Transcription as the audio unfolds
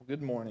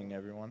Good morning,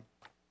 everyone.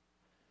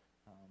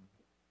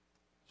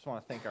 Just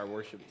want to thank our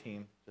worship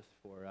team just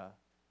for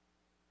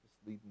just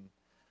leading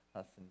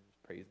us and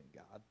just praising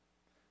God.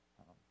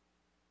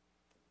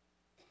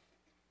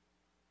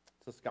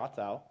 So Scott's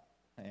out,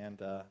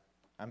 and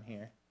I'm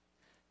here,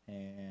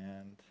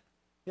 and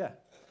yeah.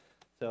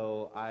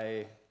 So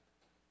I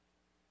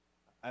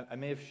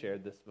may have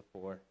shared this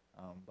before,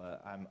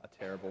 but I'm a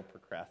terrible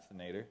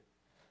procrastinator.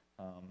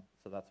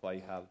 So that's why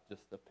you have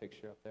just a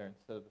picture up there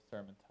instead of a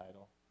sermon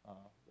title.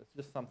 It's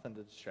just something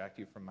to distract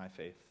you from my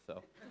face.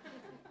 So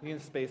you can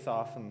space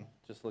off and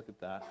just look at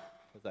that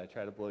as I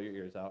try to blow your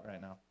ears out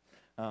right now.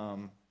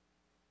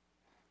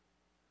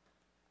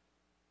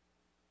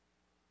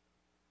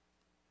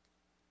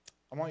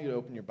 I want you to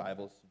open your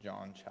Bibles to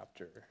John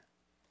chapter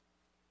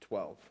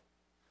 12.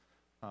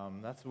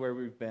 That's where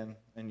we've been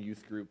in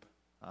youth group.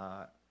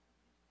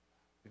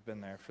 We've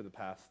been there for the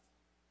past,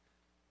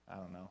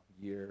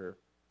 year or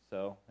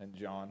so in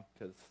John,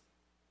 because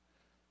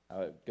I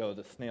would go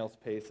the snail's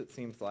pace, it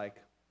seems like.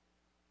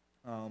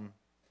 And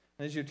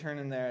as you're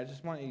turning there, I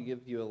just want to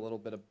give you a little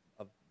bit of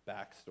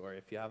backstory.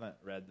 If you haven't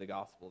read the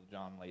Gospel of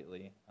John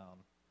lately,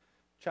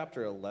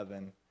 chapter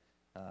 11,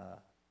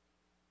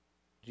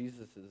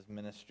 Jesus'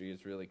 ministry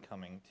is really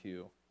coming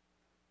to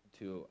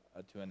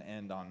an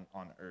end on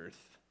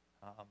earth.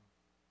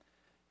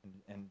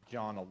 In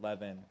John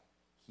 11,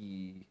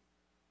 his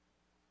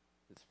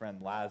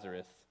friend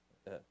Lazarus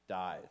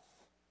dies,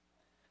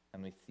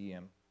 and we see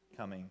him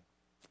coming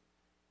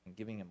and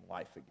giving him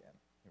life again.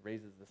 He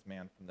raises this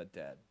man from the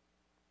dead.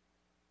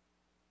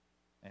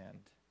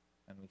 And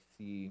we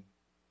see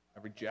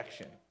a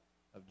rejection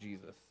of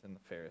Jesus in the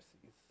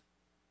Pharisees.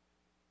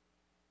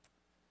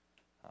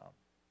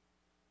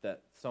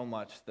 That so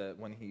much that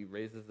when he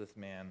raises this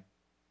man,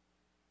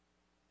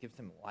 gives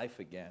him life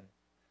again,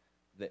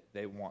 that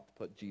they want to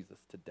put Jesus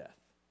to death.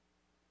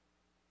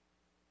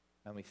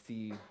 And we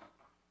see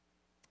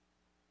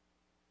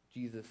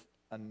Jesus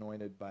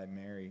anointed by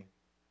Mary.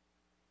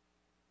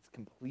 It's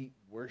complete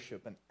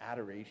worship and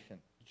adoration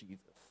of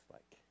Jesus,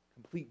 like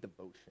complete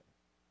devotion.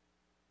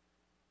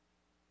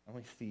 And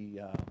we see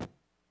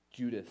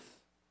Judas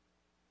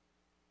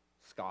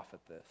scoff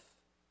at this,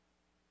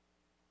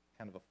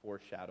 kind of a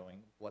foreshadowing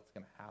of what's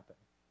going to happen.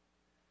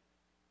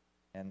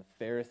 And the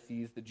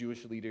Pharisees, the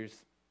Jewish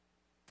leaders,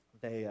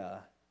 they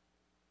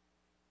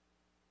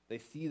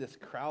see this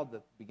crowd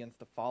that begins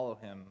to follow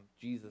him,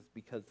 Jesus,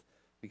 because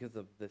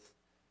of this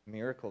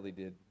miracle they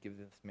did, give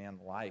this man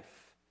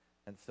life.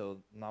 And so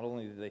not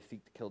only do they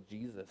seek to kill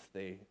Jesus,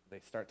 they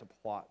start to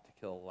plot to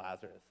kill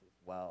Lazarus as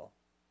well,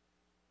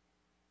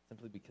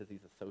 simply because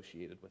he's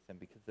associated with them,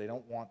 because they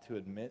don't want to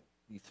admit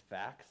these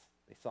facts.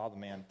 They saw the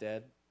man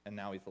dead, and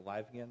now he's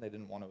alive again. They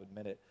didn't want to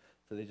admit it,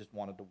 so they just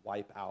wanted to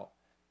wipe out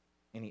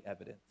any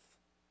evidence.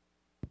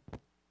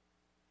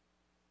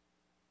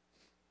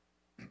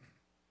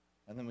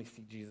 And then we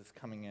see Jesus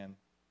coming in,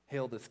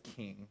 hailed as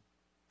king,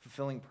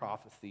 fulfilling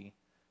prophecy,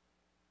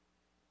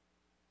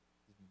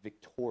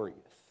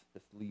 victorious,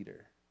 this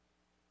leader.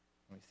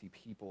 And we see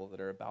people that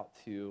are about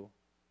to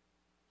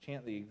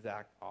chant the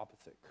exact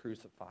opposite,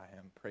 crucify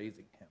him,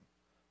 praising him,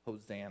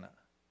 Hosanna.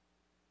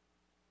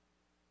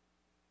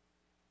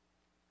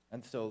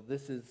 And so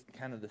this is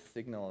kind of the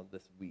signal of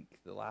this week,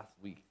 the last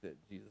week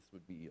that Jesus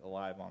would be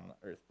alive on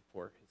the earth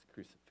before his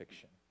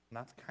crucifixion. And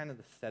that's kind of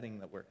the setting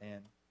that we're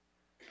in.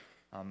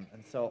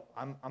 And so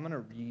I'm going to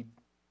read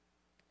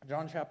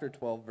John chapter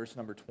 12, verse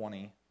number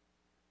 20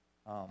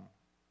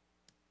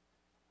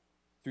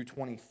 through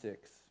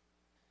 26.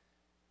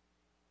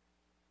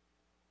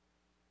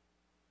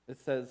 It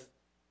says,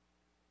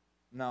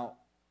 "Now,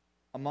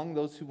 among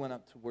those who went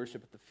up to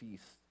worship at the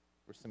feast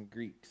were some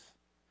Greeks.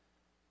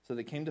 So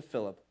they came to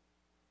Philip,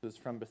 who was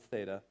from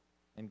Bethsaida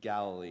in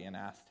Galilee, and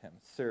asked him,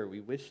 'Sir,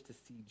 we wish to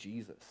see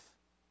Jesus.'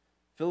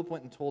 Philip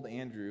went and told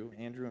Andrew.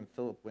 Andrew and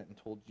Philip went and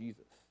told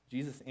Jesus.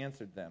 Jesus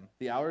answered them,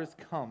 'The hour has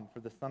come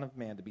for the Son of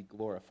Man to be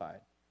glorified.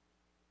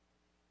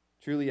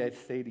 Truly I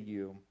say to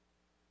you,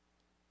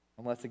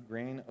 unless a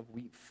grain of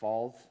wheat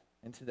falls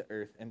into the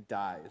earth and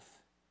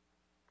dies,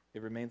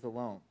 it remains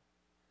alone.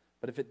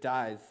 But if it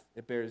dies,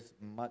 it bears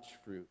much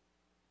fruit.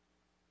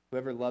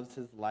 Whoever loves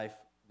his life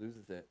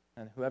loses it,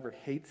 and whoever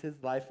hates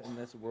his life in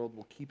this world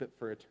will keep it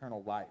for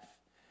eternal life.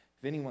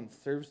 If anyone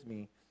serves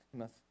me, he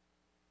must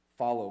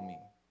follow me.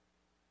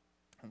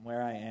 And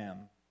where I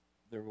am,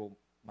 there will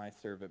my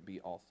servant be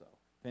also.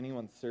 If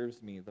anyone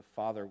serves me, the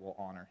Father will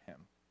honor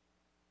him.'"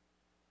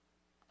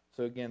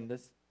 So again,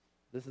 this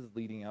is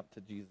leading up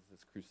to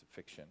Jesus'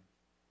 crucifixion.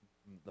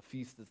 The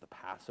feast is the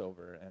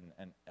Passover,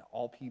 and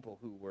all people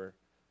who were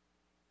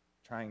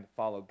trying to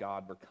follow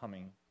God were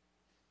coming,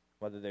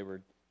 whether they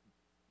were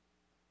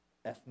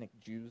ethnic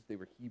Jews, they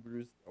were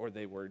Hebrews, or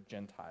they were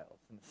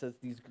Gentiles. And it says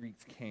these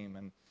Greeks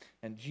came,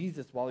 and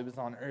Jesus, while he was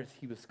on earth,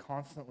 he was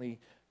constantly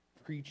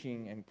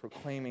preaching and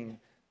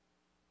proclaiming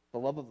the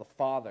love of the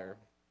Father.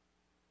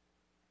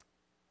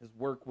 His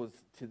work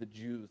was to the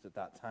Jews at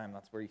that time.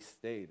 That's where he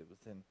stayed. It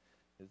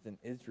was in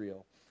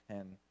Israel,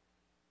 and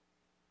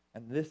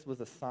this was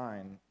a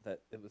sign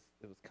that it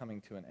was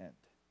coming to an end.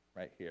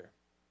 right here.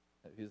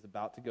 That he was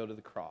about to go to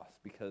the cross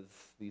because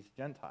these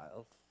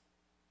Gentiles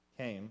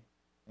came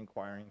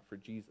inquiring for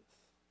Jesus.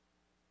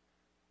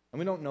 And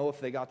we don't know if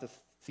they got to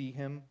see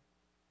him.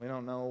 We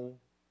don't know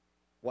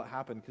what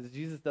happened because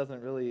Jesus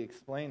doesn't really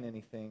explain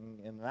anything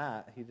in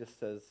that. He just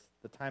says,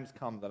 the time's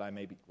come that I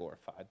may be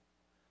glorified.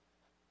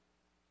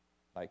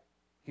 Like,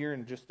 here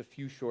in just a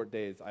few short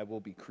days, I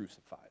will be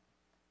crucified.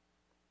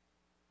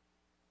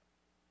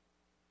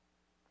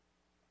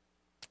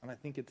 And I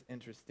think it's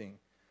interesting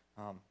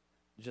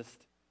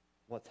just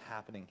what's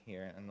happening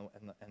here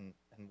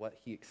and what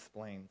he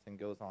explains and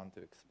goes on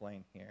to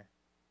explain here.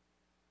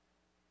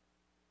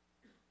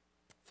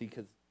 See,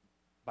 because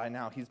by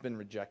now he's been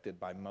rejected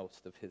by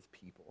most of his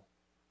people.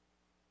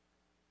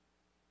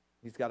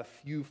 He's got a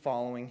few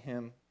following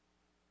him,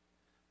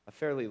 a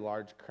fairly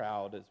large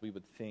crowd as we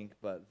would think,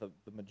 but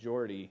the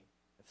majority,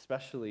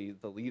 especially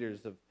the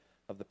leaders of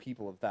the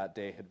people of that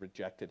day, had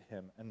rejected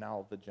him, and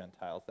now the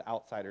Gentiles, the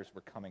outsiders,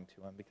 were coming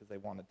to him because they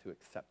wanted to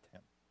accept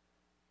him.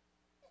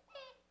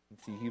 And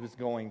see, he was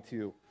going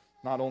to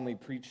not only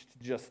preach to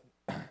just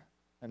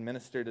and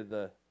minister to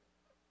the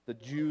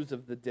Jews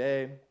of the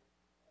day,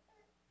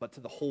 but to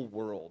the whole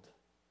world.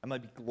 I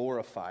might be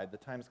glorified. The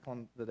times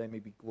come that I may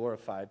be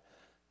glorified,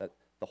 that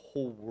the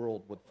whole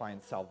world would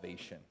find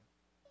salvation.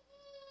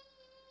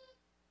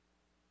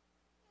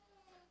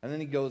 And then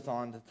he goes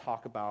on to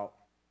talk about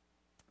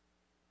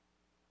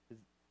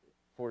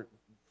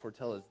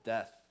foretell his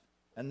death,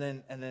 and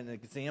then an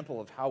example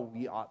of how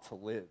we ought to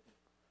live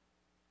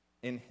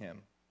in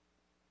him.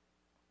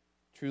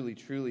 Truly,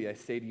 truly, I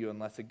say to you,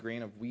 unless a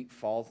grain of wheat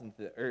falls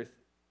into the earth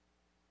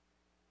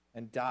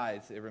and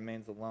dies, it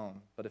remains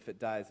alone. But if it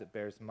dies, it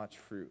bears much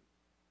fruit.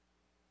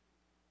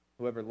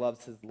 Whoever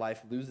loves his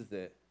life loses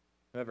it.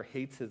 Whoever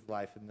hates his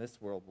life in this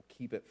world will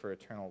keep it for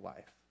eternal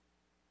life.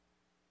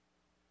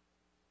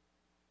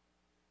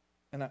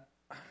 And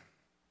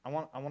I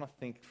want to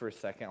think for a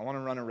second. I want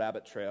to run a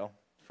rabbit trail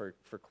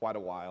for quite a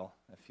while,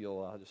 if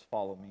you'll just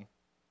follow me.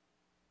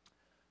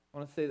 I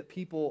want to say that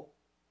people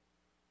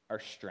are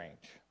strange.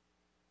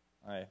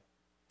 All right.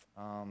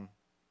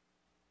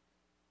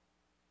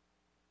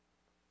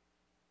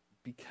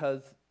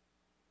 Because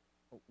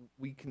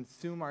we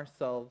consume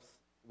ourselves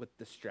with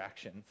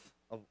distractions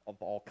of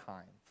all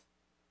kinds.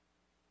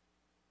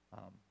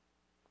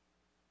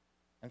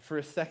 And for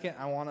a second,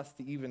 I want us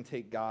to even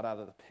take God out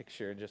of the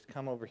picture and just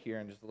come over here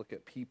and just look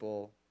at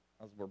people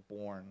as we're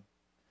born,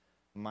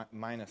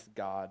 minus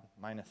God,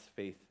 minus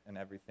faith and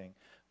everything.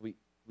 We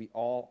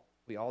all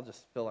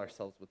just fill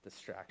ourselves with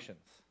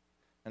distractions.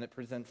 And it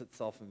presents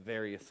itself in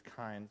various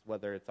kinds,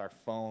 whether it's our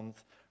phones,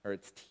 or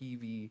it's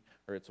TV,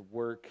 or it's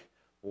work,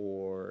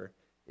 or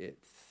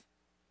it's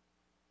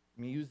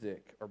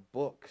music, or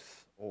books,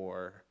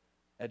 or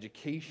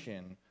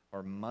education,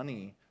 or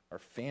money, or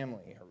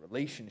family, or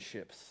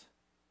relationships.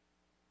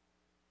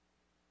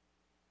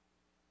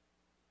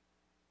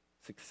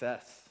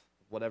 Success,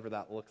 whatever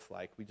that looks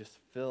like. We just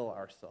fill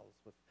ourselves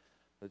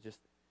with just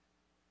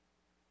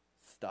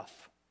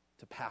stuff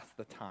to pass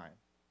the time.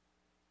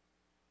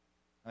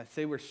 And I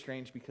say we're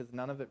strange because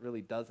none of it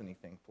really does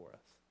anything for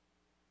us.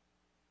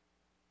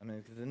 I mean,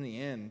 because in the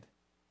end,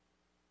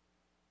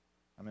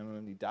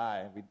 when we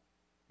die, we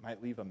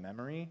might leave a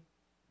memory,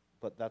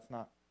 but that's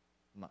not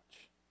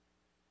much.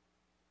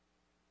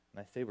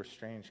 And I say we're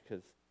strange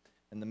because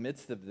in the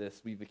midst of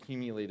this, we've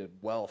accumulated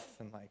wealth.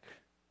 And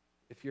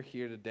if you're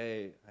here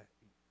today,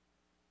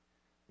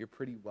 you're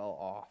pretty well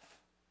off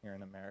here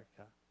in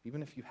America.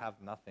 Even if you have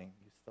nothing,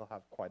 you still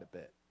have quite a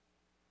bit.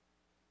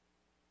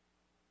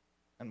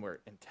 And we're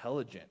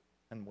intelligent,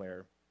 and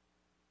we're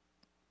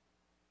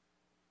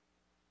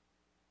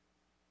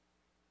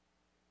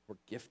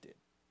gifted.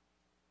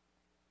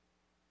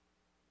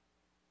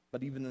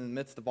 But even in the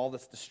midst of all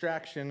this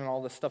distraction and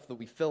all this stuff that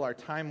we fill our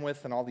time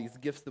with and all these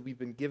gifts that we've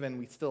been given,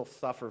 we still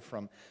suffer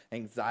from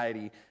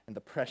anxiety and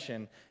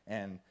depression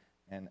and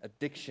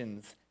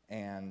addictions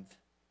and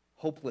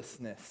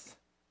hopelessness,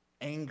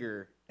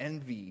 anger,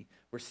 envy.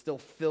 We're still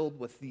filled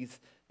with these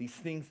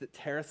things that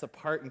tear us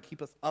apart and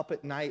keep us up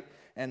at night,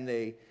 and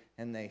they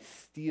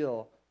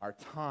steal our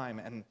time.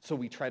 And so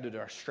we try to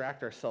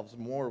distract ourselves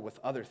more with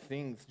other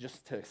things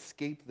just to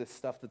escape this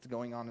stuff that's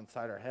going on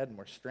inside our head. And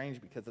we're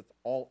strange because it's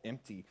all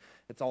empty.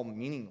 It's all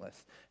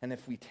meaningless. And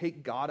if we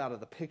take God out of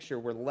the picture,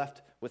 we're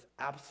left with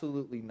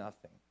absolutely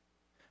nothing.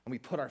 And we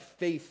put our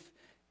faith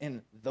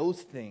in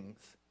those things.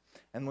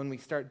 And when we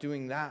start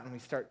doing that, and we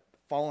start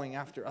following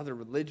after other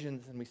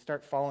religions, and we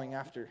start following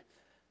after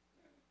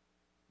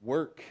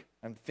work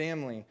and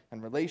family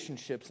and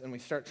relationships, and we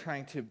start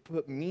trying to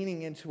put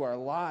meaning into our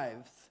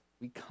lives,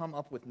 we come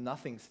up with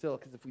nothing still.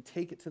 Because if we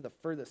take it to the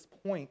furthest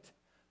point,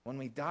 when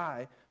we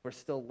die, we're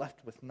still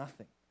left with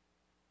nothing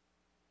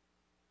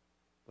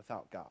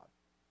without God.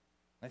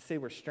 And I say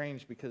we're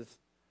strange because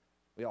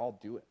we all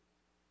do it.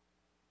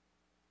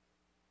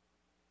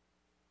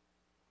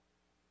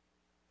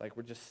 Like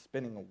we're just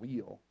spinning a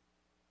wheel,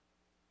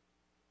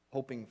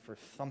 hoping for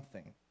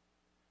something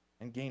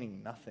and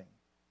gaining nothing.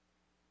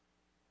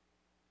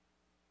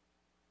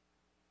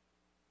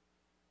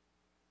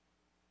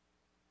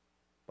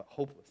 but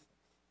hopelessness,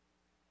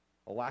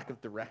 a lack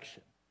of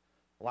direction,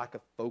 a lack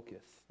of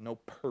focus, no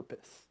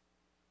purpose.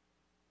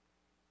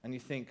 And you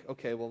think,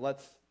 okay, well,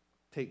 let's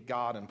take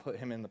God and put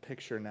him in the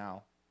picture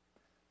now.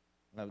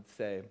 And I would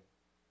say,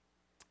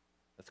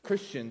 as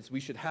Christians,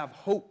 we should have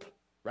hope,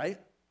 right?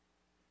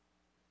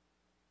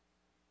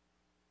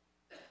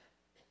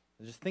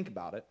 Just think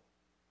about it.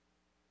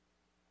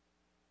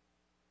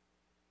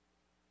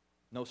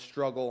 No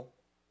struggle.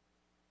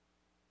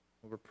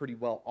 We're pretty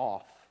well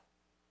off.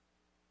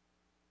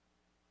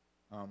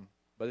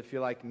 But if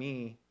you're like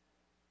me,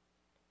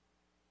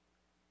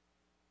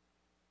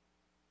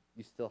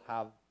 you still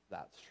have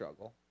that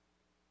struggle.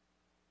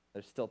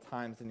 There's still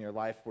times in your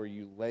life where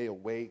you lay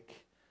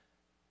awake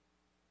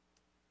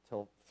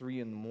till 3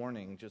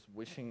 a.m. just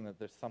wishing that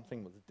there's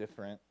something was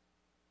different.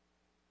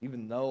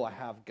 Even though I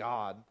have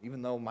God,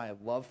 even though my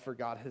love for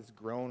God has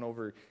grown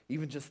over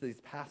even just these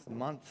past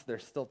months,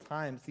 there's still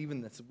times,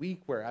 even this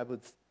week, where I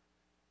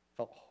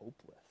felt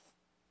hopeless.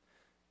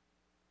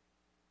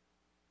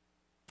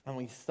 And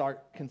we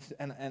start,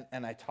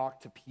 and I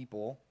talk to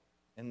people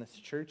in this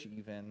church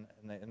even,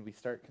 and we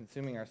start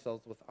consuming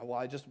ourselves with, well,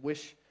 I just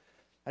wish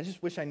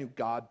I knew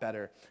God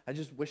better. I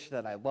just wish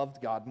that I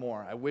loved God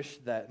more. I wish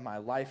that my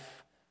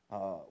life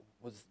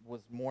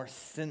was more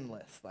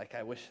sinless. Like,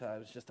 I wish that I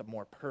was just a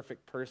more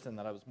perfect person,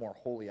 that I was more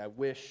holy. I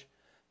wish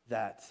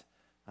that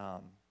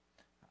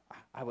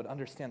I would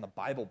understand the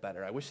Bible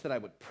better. I wish that I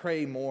would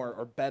pray more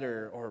or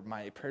better, or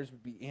my prayers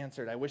would be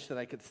answered. I wish that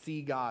I could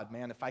see God,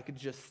 man. If I could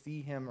just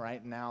see him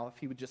right now, if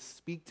he would just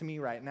speak to me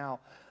right now,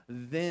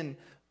 then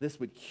this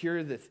would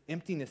cure this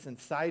emptiness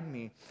inside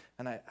me.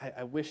 And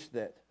I wish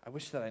that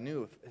I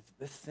knew if it's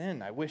this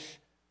sin. I wish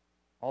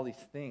all these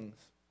things.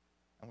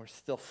 And we're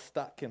still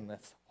stuck in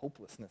this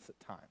hopelessness at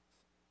times.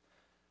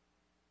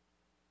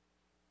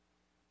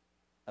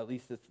 At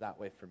least it's that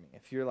way for me.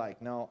 If you're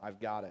like, no,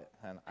 I've got it,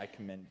 and I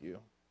commend you.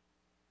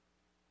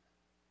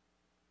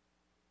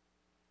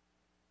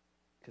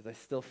 Because I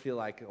still feel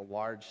like a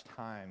large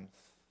times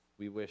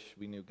we wish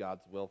we knew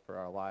God's will for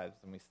our lives,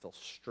 and we still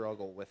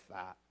struggle with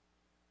that.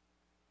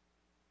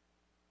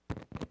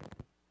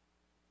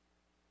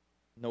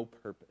 No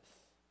purpose.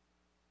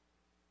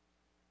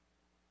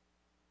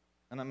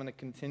 And I'm going to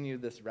continue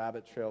this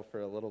rabbit trail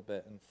for a little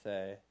bit and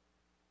say,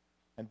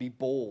 and be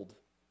bold.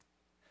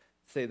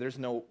 Say there's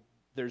no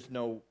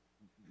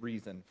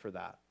reason for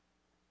that.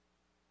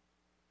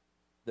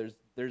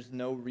 There's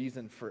no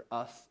reason for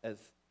us as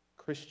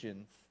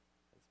Christians,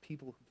 as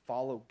people who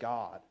follow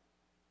God,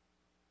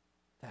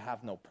 to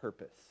have no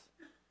purpose.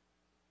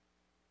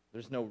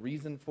 There's no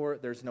reason for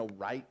it. There's no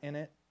right in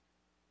it.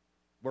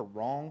 We're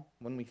wrong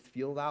when we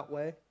feel that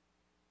way.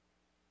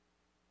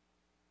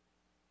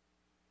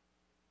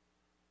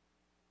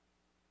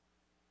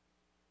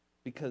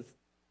 Because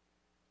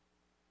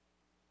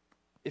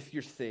if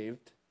you're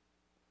saved,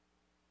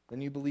 then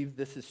you believe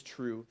this is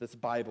true, this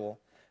Bible.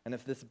 And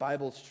if this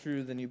Bible is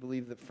true, then you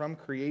believe that from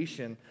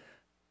creation,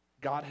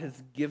 God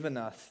has given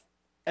us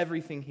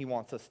everything he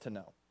wants us to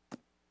know.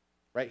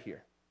 Right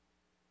here.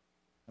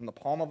 In the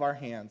palm of our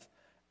hands,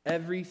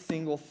 every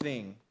single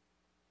thing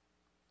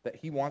that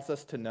he wants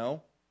us to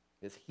know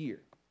is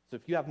here. So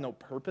if you have no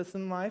purpose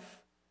in life,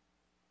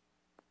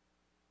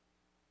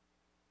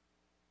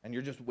 and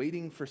you're just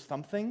waiting for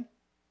something,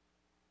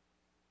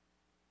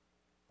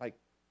 like,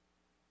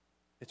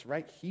 it's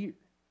right here.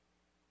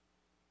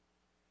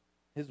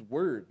 His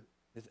word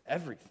is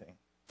everything.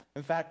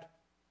 In fact,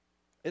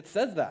 it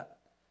says that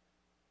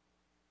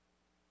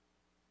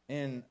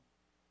in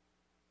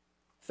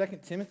 2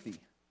 Timothy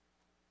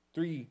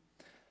 3,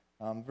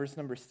 verse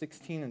number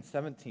 16 and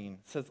 17.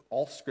 It says,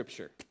 all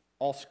scripture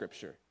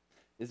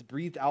is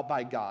breathed out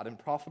by God and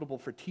profitable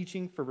for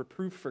teaching, for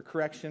reproof, for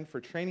correction, for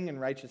training in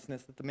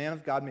righteousness, that the man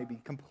of God may be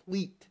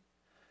complete,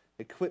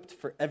 equipped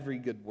for every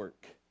good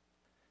work.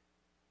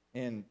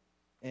 In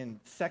 2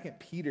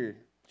 Peter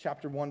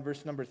chapter 1,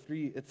 verse number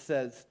 3, it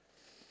says,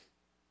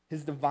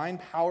 his divine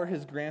power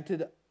has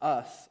granted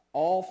us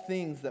all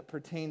things that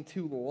pertain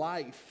to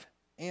life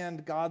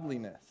and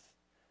godliness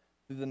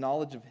through the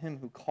knowledge of him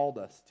who called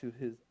us to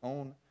his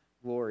own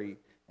glory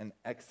and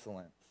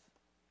excellence.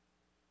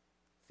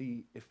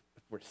 See, if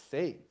we're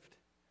saved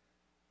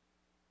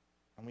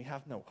and we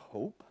have no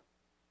hope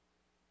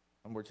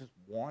and we're just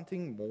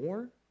wanting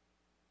more,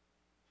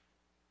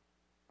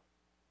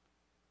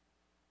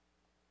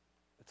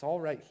 it's all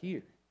right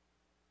here.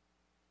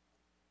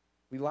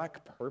 We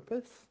lack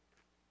purpose.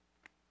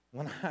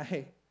 When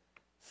I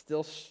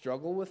still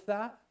struggle with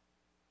that,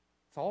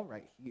 it's all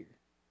right here.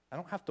 I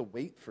don't have to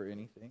wait for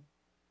anything.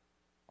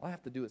 All I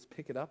have to do is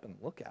pick it up and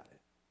look at it.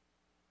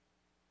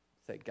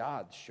 Say,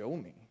 God, show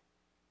me.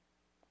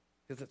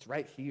 Because it's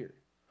right here.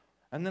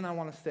 And then I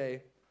want to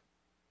say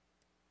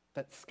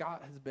that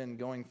Scott has been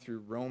going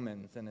through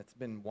Romans, and it's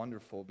been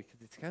wonderful because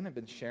he's kind of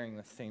been sharing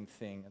the same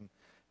thing.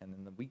 And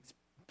in the weeks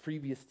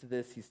previous to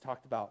this, he's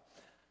talked about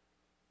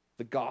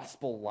the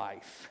gospel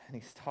life. And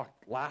he's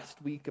talked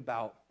last week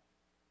about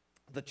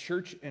the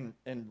church in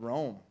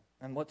Rome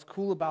And what's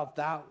cool about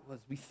that was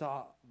we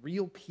saw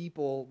real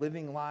people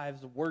living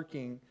lives,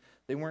 working.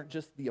 They weren't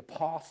just the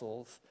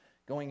apostles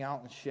going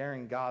out and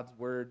sharing God's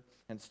word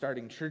and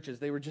starting churches.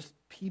 They were just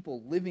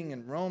people living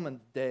in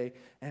Roman's day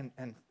and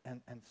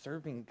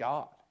serving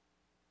God.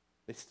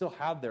 They still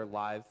had their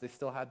lives. They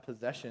still had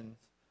possessions.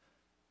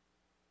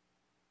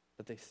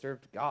 But they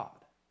served God.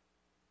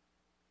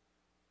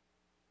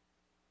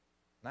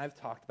 And I've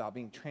talked about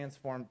being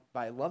transformed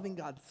by loving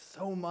God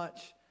so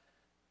much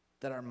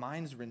that our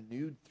minds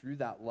renewed through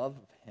that love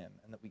of him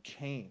and that we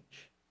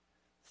change.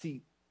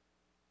 See,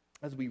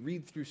 as we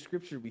read through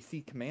Scripture, we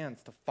see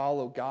commands to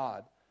follow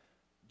God.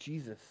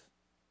 Jesus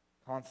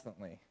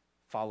constantly,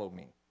 follow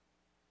me,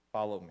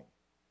 follow me.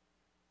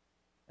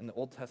 In the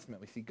Old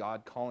Testament, we see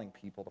God calling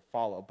people to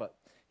follow, but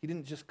he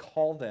didn't just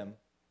call them,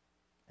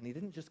 and he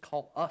didn't just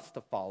call us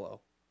to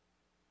follow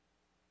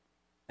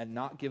and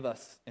not give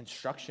us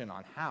instruction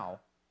on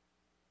how.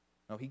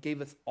 No, he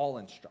gave us all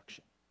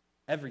instruction,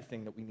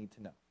 everything that we need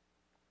to know.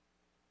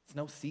 It's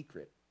no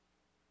secret.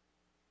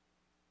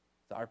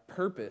 So our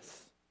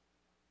purpose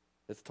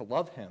is to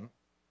love him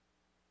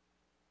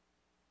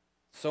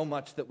so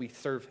much that we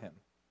serve him.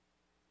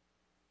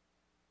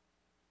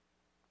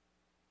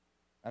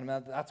 And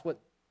that's what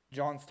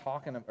John's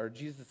talking about, or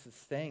Jesus is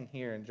saying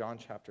here in John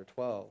chapter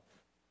 12.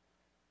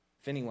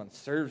 If anyone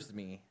serves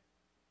me,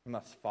 he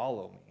must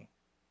follow me.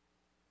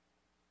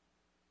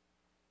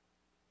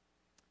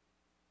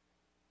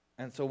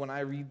 And so when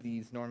I read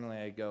these, normally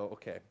I go,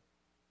 okay,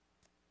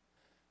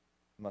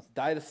 we must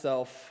die to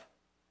self.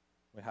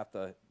 We have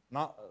to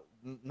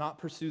not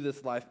pursue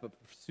this life, but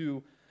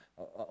pursue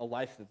a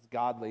life that's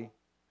godly.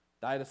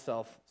 Die to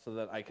self so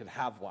that I could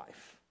have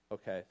life.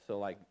 Okay, so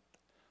like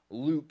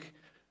Luke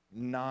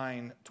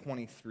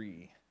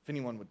 9:23. If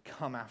anyone would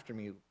come after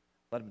me,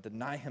 let him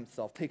deny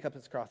himself, take up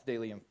his cross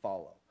daily and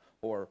follow.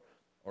 Or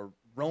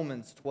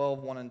Romans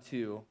 12:1 and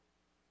 2.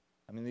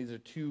 I mean, these are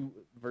two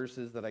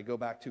verses that I go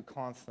back to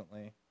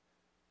constantly.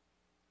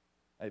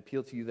 I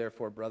appeal to you,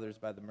 therefore, brothers,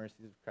 by the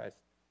mercies of Christ,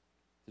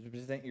 to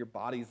present your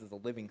bodies as a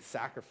living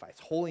sacrifice,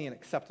 holy and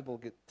acceptable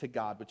to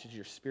God, which is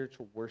your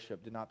spiritual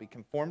worship. Do not be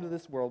conformed to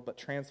this world, but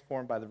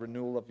transformed by the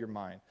renewal of your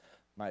mind.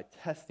 By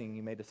testing,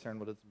 you may discern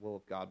what is the will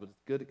of God, what is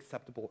good,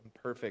 acceptable, and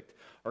perfect.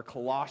 Or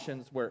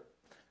Colossians, where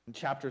in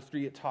chapter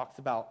 3 it talks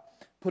about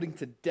putting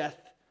to death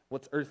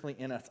what's earthly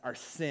in us, our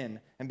sin,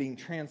 and being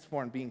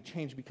transformed, being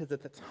changed. Because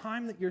at the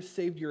time that you're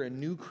saved, you're a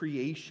new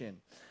creation,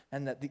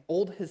 and that the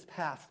old has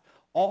passed.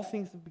 All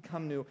things have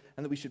become new,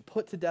 and that we should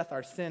put to death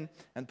our sin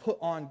and put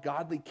on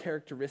godly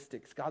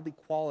characteristics, godly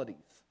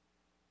qualities.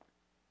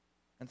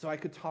 And so I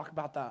could talk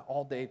about that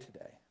all day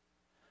today,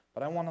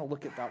 but I want to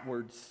look at that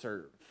word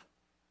serve.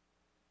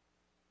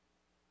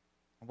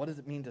 What does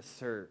it mean to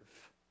serve?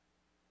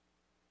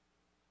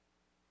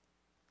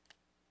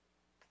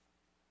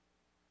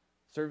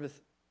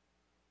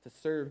 To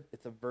serve,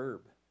 it's a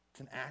verb. It's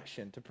an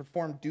action. To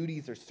perform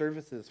duties or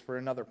services for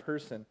another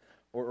person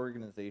or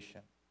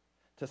organization.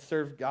 To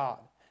serve God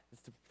is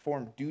to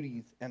perform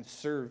duties and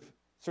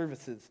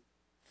services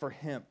for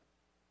him.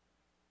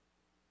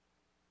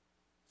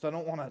 So I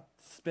don't want to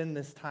spend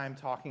this time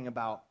talking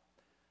about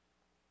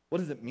what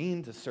does it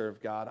mean to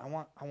serve God. I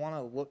want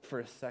to look for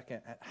a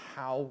second at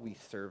how we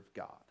serve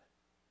God.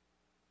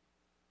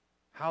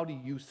 How do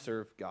you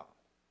serve God?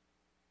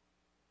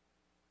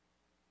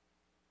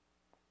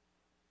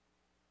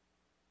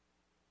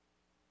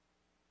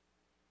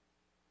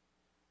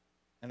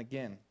 And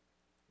again,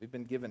 we've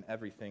been given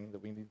everything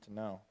that we need to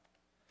know.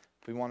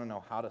 If we want to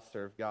know how to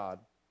serve God,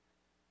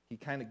 he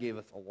kind of gave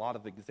us a lot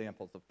of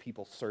examples of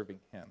people serving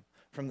him.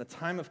 From the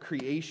time of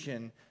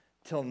creation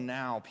till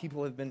now,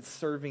 people have been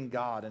serving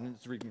God, and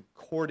it's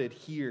recorded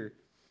here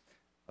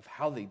of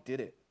how they did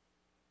it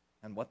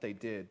and what they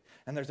did.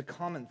 And there's a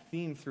common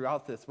theme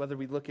throughout this, whether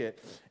we look at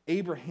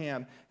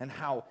Abraham and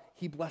how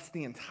he blessed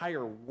the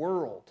entire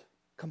world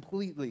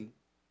completely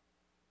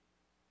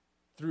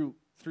through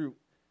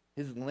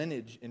his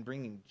lineage in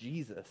bringing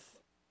Jesus.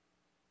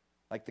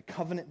 Like the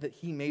covenant that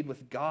he made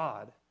with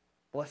God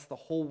blessed the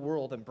whole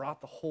world and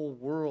brought the whole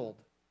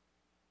world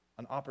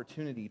an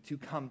opportunity to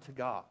come to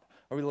God.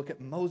 Or we look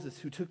at Moses,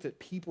 who took the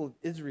people of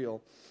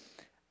Israel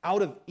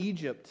out of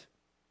Egypt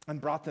and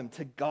brought them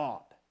to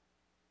God.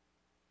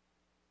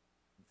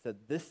 He said,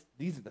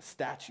 these are the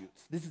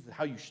statutes. This is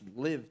how you should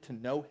live to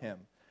know him.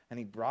 And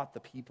he brought the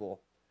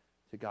people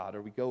to God.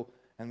 Or we go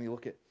and we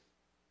look at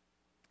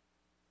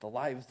the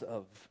lives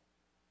of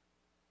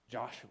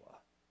Joshua,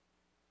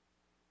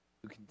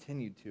 who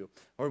continued to.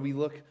 Or we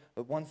look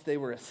at once they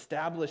were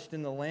established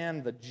in the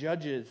land, the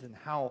judges, and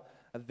how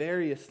at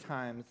various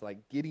times,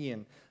 like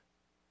Gideon,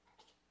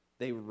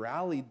 they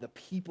rallied the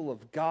people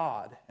of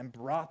God and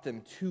brought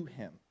them to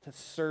him to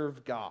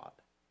serve God.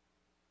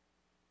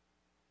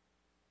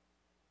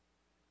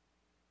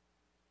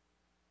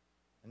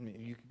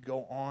 And you could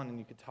go on and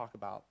you could talk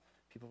about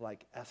people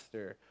like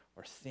Esther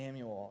or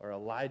Samuel or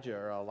Elijah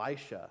or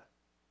Elisha,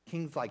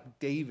 kings like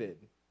David,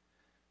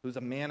 who's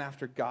a man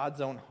after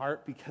God's own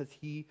heart because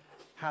he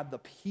had the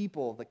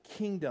people, the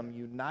kingdom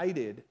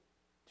united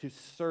to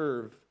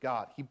serve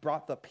God. He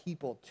brought the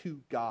people to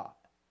God.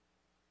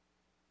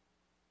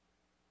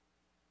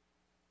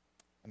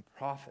 And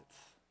prophets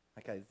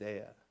like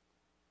Isaiah,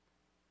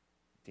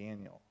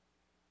 Daniel,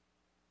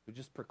 who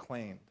just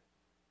proclaimed,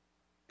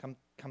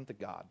 come to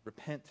God,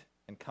 repent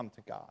and come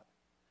to God.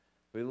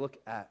 We look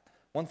at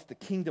once the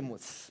kingdom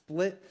was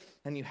split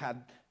and you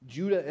had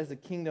Judah as a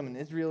kingdom and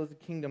Israel as a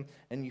kingdom,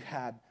 and you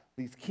had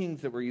these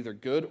kings that were either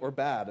good or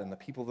bad, and the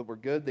people that were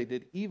good, they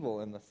did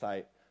evil in the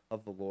sight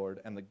of the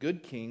Lord, and the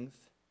good kings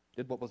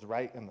did what was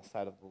right in the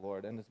sight of the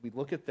Lord. And as we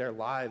look at their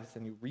lives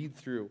and you read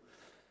through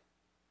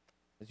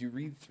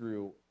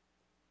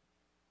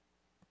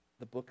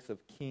the books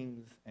of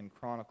Kings and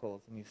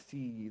Chronicles, and you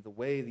see the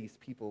way these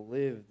people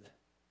lived,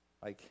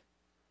 like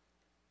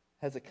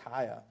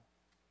Hezekiah.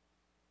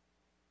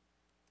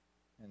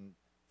 In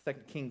 2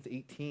 Kings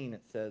 18,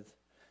 it says,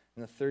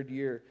 in the 3rd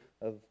year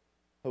of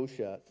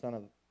Hoshea, son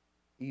of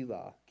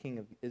Elah, king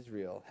of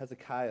Israel,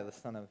 Hezekiah, the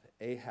son of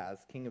Ahaz,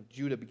 king of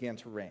Judah, began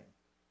to reign.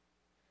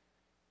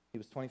 He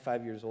was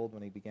 25 years old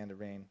when he began to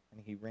reign,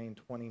 and he reigned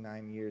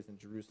 29 years in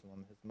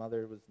Jerusalem. His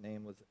mother's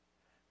name was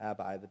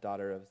Abi, the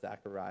daughter of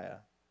Zechariah.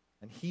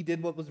 And he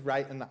did what was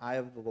right in the eye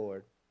of the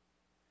Lord,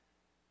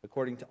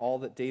 according to all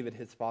that David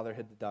his father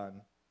had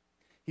done.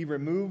 He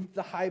removed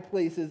the high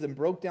places and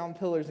broke down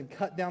pillars and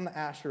cut down the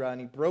Asherah,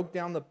 and he broke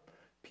down the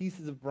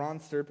pieces of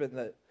bronze serpent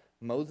that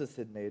Moses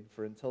had made,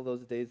 for until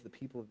those days the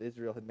people of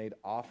Israel had made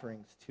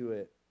offerings to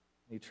it.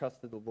 And he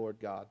trusted the Lord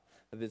God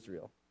of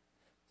Israel,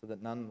 so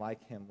that none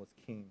like him was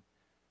king,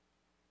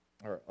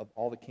 or of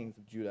all the kings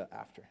of Judah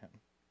after him,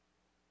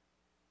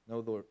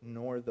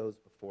 nor those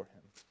before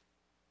him.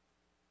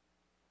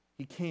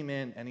 He came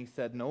in and he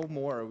said, no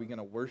more are we going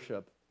to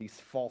worship these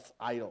false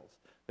idols,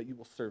 but you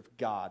will serve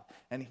God.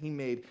 And he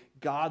made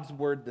God's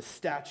word the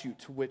statute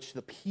to which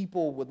the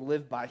people would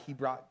live by. He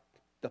brought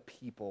the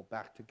people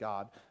back to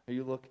God. Or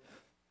you look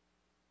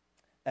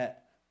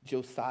at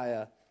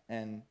Josiah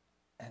and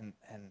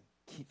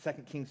 2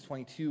 Kings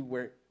 22,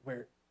 where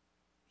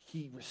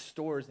he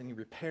restores and he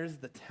repairs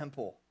the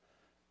temple,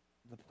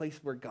 the place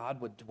where God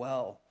would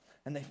dwell.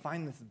 And they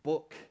find this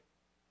book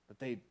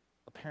that they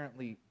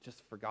apparently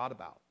just forgot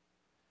about.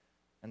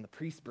 And the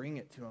priests bring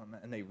it to him,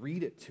 and they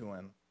read it to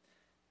him.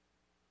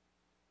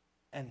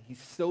 And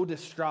he's so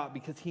distraught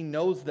because he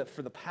knows that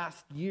for the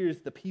past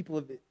years, the people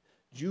of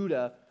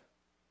Judah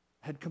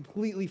had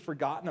completely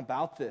forgotten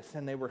about this,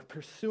 and they were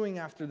pursuing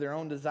after their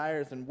own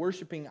desires and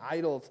worshiping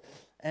idols.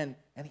 And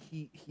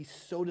he's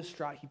so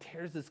distraught, he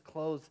tears his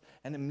clothes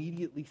and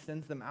immediately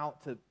sends them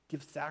out to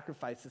give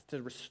sacrifices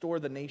to restore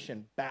the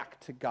nation back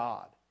to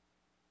God.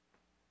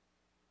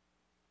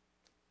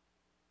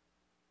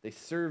 They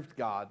served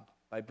God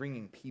by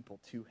bringing people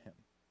to him.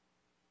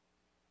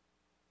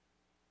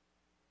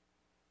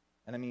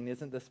 And I mean,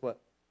 isn't this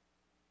what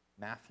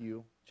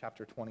Matthew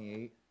chapter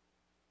 28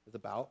 is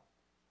about?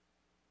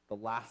 The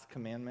last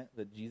commandment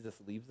that Jesus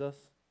leaves us.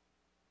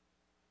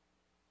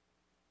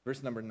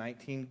 Verse number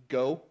 19,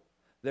 go,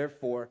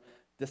 therefore,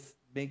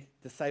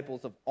 make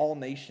disciples of all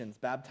nations,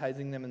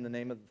 baptizing them in the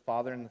name of the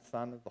Father and the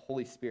Son and the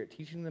Holy Spirit,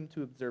 teaching them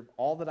to observe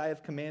all that I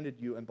have commanded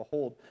you, and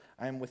behold,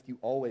 I am with you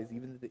always,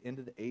 even to the end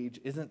of the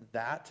age. Isn't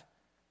that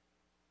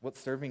what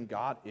serving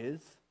God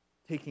is?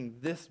 Taking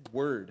this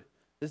word,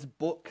 this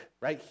book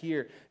right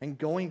here, and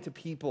going to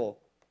people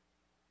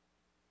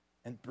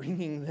and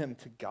bringing them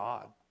to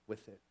God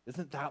with it.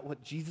 Isn't that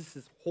what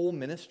Jesus' whole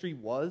ministry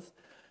was?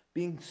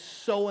 Being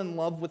so in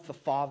love with the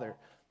Father,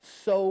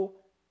 so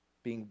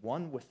being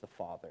one with the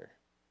Father,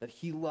 that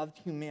he loved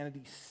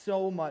humanity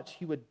so much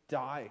he would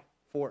die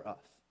for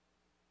us,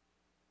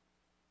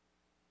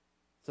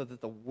 so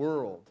that the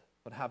world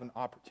would have an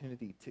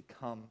opportunity to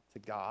come to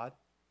God.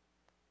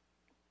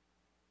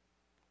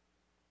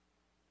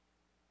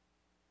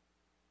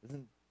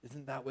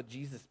 Isn't that what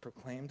Jesus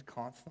proclaimed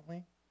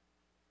constantly?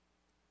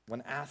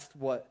 When asked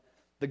what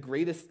the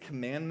greatest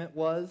commandment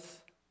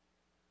was,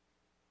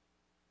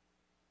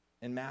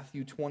 in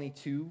Matthew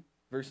 22,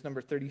 verse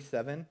number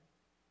 37,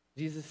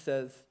 Jesus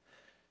says,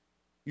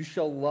 you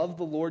shall love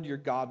the Lord your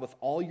God with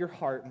all your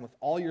heart and with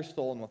all your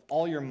soul and with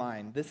all your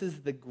mind. This is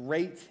the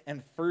great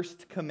and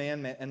first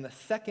commandment. And the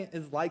second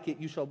is like it.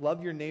 You shall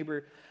love your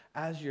neighbor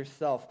as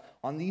yourself.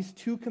 On these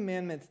two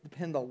commandments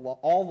depend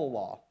all the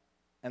law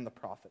and the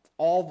prophets.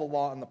 All the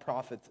law and the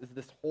prophets is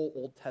this whole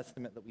Old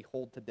Testament that we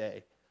hold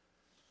today.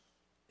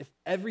 If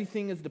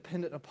everything is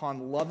dependent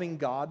upon loving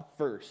God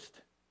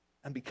first,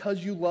 and because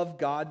you love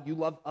God, you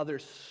love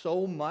others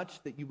so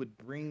much that you would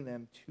bring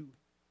them to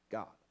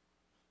God.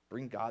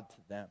 Bring God to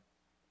them.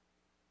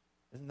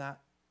 Isn't that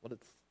what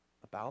it's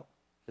about?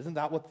 Isn't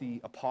that what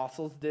the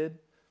apostles did?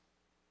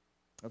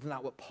 Isn't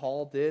that what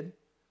Paul did?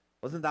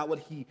 Wasn't that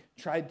what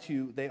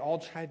they all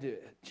tried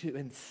to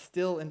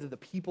instill into the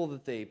people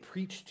that they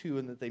preached to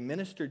and that they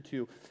ministered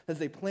to as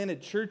they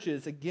planted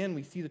churches? Again,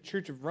 we see the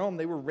Church of Rome,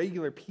 they were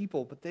regular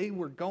people, but they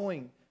were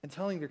going and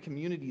telling their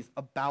communities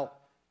about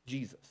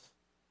Jesus.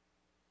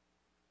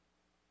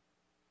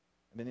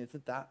 I mean,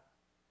 isn't that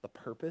the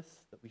purpose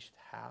that we should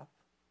have?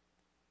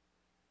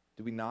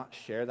 Do we not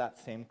share that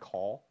same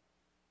call?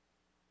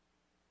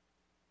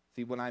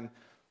 See, when I'm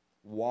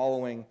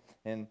wallowing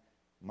in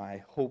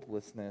my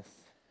hopelessness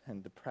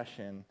and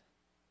depression,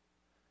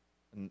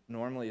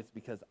 normally it's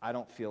because I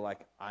don't feel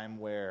like I'm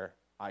where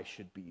I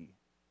should be.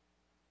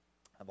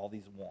 I have all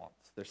these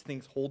wants. There's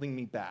things holding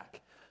me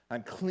back.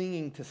 I'm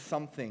clinging to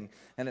something,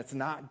 and it's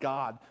not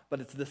God,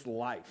 but it's this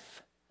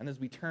life. And as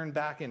we turn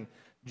back in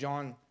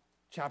John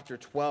chapter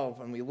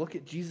 12, and we look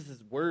at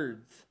Jesus'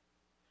 words,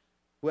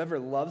 whoever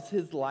loves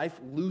his life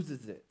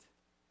loses it.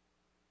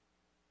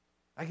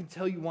 I can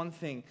tell you one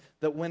thing,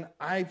 that when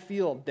I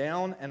feel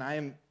down and I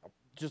am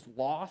just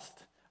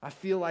lost, I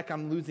feel like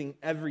I'm losing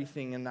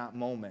everything in that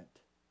moment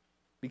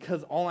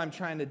because all I'm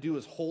trying to do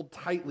is hold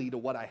tightly to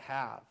what I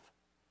have.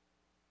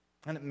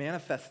 And it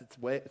manifests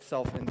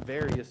itself in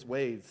various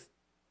ways,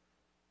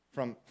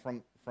 from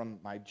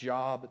my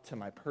job to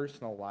my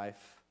personal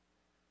life.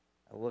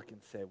 I look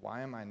and say,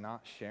 why am I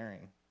not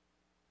sharing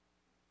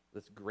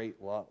this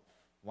great love?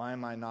 Why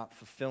am I not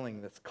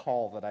fulfilling this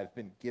call that I've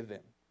been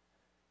given?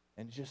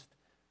 And just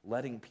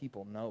letting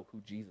people know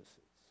who Jesus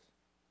is.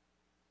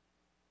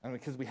 And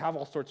because we have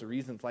all sorts of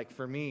reasons. Like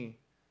for me,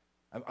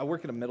 I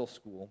work at a middle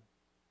school.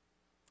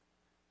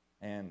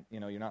 And,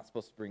 you're not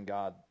supposed to bring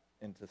God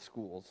into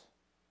schools.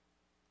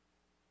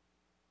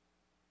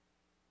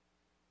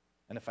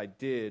 And if I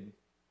did,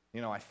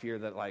 I fear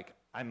that,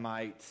 I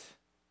might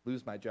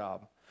lose my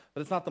job.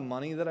 But it's not the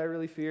money that I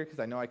really fear, because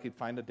I know I could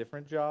find a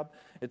different job.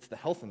 It's the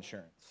health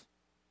insurance.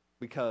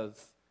 Because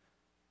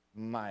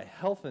my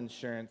health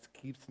insurance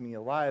keeps me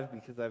alive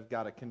because I've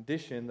got a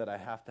condition that I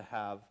have to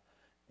have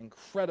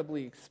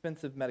incredibly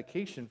expensive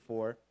medication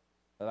for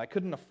that I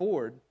couldn't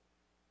afford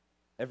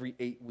every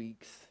 8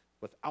 weeks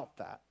without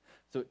that.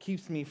 So it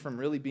keeps me from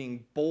really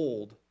being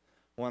bold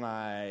when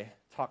I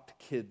talk to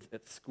kids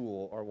at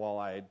school or while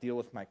I deal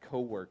with my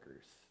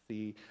coworkers.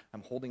 See,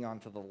 I'm holding on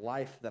to the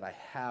life that I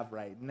have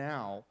right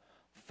now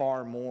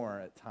far more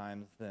at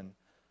times than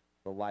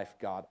the life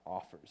God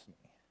offers me.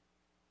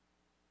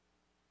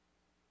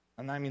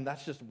 And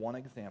that's just one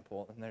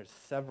example, and there's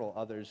several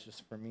others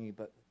just for me,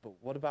 but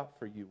what about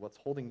for you? What's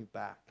holding you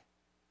back?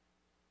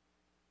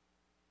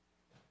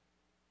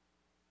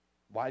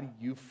 Why do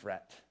you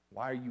fret?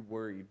 Why are you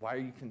worried? Why are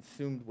you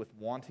consumed with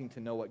wanting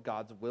to know what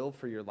God's will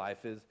for your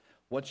life is?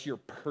 What's your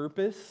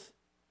purpose?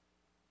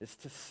 Is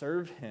to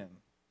serve him.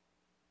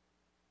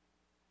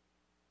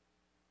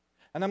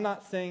 And I'm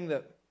not saying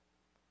that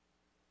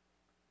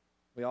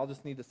we all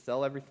just need to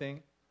sell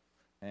everything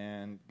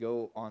and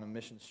go on a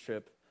missions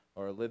trip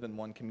or live in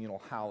one communal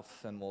house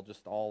and we'll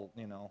just all,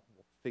 we'll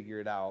figure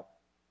it out.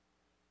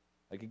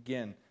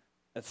 Again,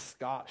 as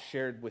Scott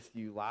shared with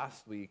you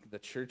last week, the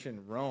church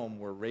in Rome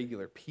were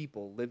regular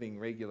people living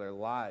regular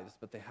lives,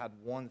 but they had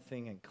one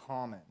thing in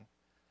common.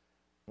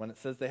 When it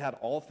says they had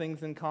all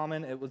things in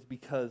common, it was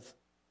because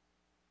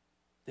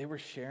they were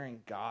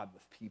sharing God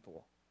with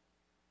people.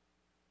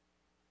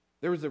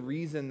 There was a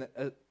reason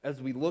that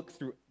as we look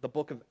through the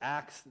book of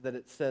Acts that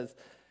it says,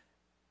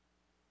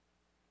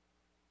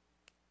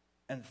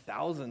 and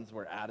thousands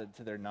were added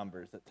to their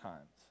numbers at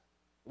times.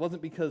 It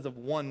wasn't because of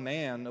one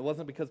man. It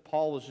wasn't because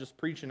Paul was just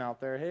preaching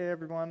out there, hey,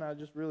 everyone, I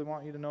just really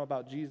want you to know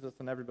about Jesus.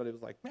 And everybody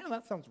was like, man,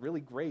 that sounds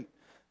really great.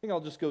 I think I'll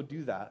just go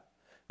do that.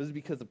 It was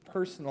because of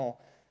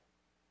personal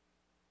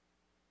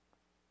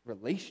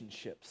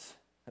relationships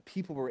that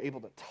people were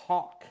able to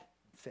talk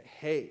and say,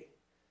 hey,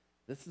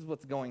 this is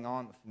what's going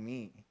on with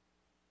me.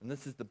 And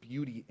this is the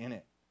beauty in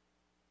it.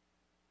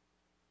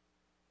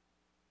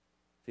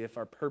 See, if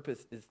our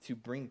purpose is to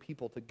bring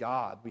people to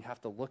God, we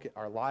have to look at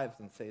our lives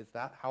and say, is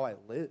that how I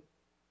live?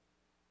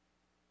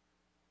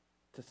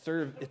 To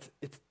serve,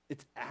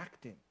 it's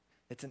acting.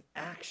 It's an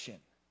action.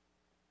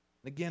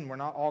 And again, we're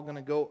not all going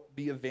to go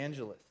be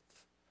evangelists.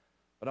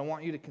 But I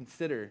want you to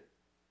consider,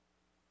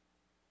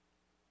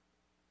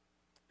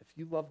 if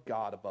you love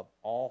God above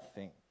all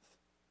things,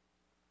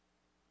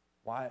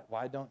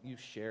 why don't you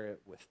share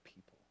it with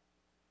people?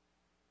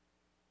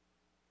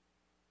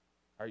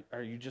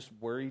 Are you just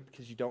worried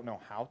because you don't know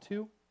how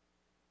to?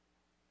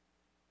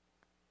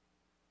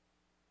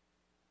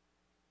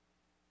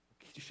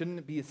 Shouldn't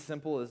it be as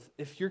simple as,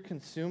 if you're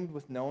consumed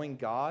with knowing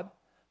God,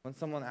 when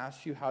someone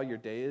asks you how your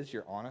day is,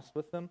 you're honest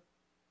with them?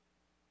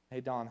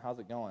 Hey, Don, how's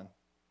it going?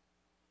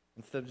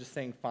 Instead of just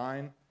saying,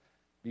 fine,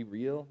 be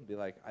real, be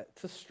like,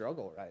 it's a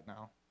struggle right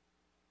now.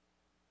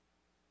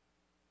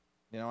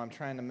 I'm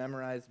trying to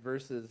memorize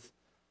verses,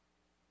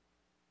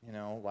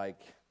 like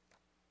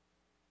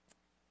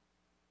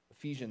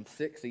Ephesians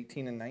 6,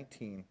 18 and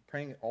 19,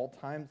 praying at all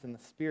times in the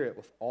Spirit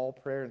with all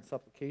prayer and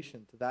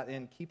supplication. To that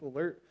end, keep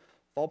alert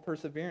with all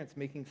perseverance,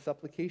 making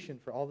supplication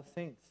for all the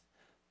saints.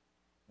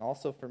 And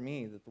also for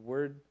me, that the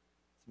word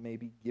may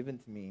be given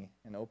to me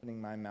in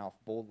opening my mouth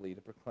boldly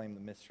to proclaim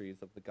the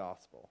mysteries of the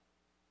gospel.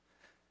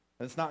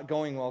 And it's not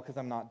going well because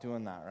I'm not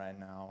doing that right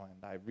now,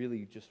 and I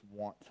really just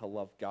want to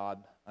love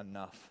God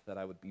enough that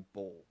I would be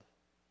bold.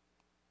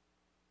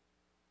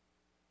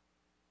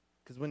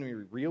 Because when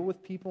we're real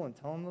with people and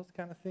tell them those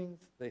kind of things,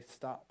 they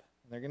stop.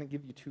 And they're going to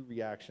give you two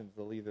reactions.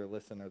 They'll either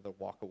listen or they'll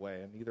walk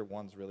away, and neither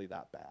one's really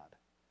that bad.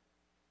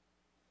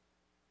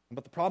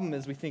 But the problem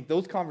is we think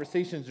those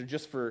conversations are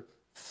just for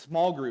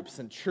small groups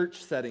and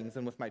church settings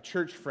and with my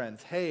church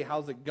friends. Hey,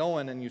 how's it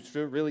going? And you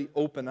should really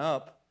open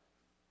up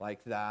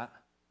like that,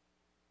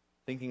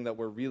 thinking that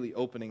we're really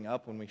opening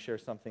up when we share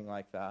something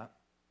like that.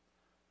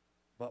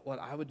 But what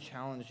I would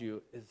challenge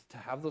you is to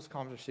have those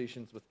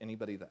conversations with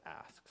anybody that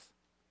asks.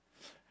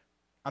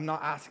 I'm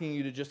not asking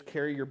you to just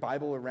carry your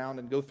Bible around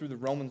and go through the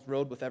Romans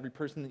road with every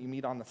person that you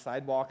meet on the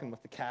sidewalk and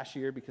with the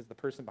cashier, because the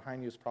person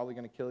behind you is probably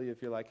going to kill you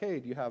if you're like, hey,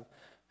 do you have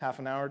half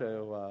an hour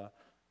to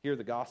hear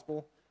the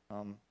gospel?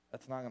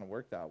 That's not going to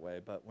work that way.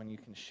 But when you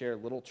can share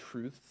little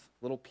truths,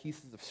 little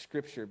pieces of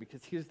Scripture,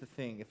 because here's the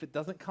thing, if it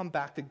doesn't come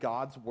back to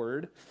God's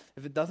Word,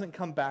 if it doesn't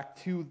come back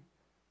to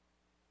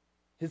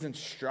His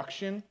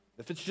instruction,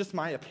 if it's just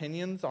my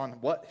opinions on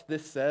what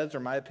this says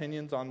or my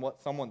opinions on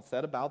what someone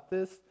said about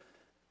this,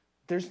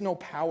 there's no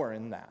power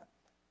in that.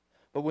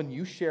 But when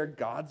you share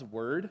God's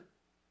Word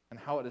and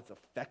how it has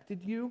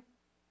affected you,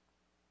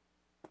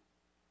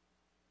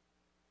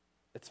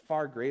 it's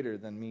far greater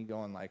than me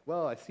going like,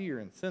 well, I see you're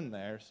in sin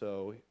there,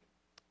 so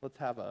let's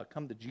have a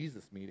come to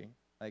Jesus meeting.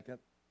 Like,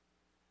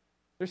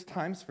 there's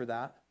times for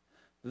that.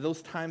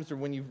 Those times are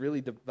when you've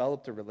really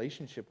developed a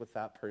relationship with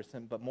that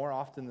person, but more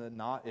often than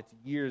not, it's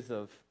years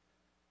of,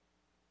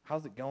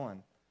 how's it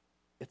going?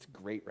 It's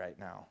great right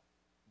now,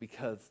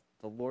 because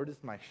the Lord is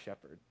my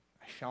shepherd.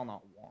 I shall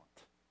not want.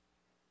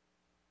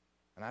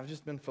 And I've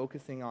just been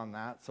focusing on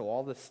that, so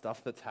all this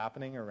stuff that's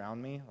happening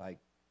around me, like,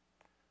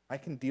 I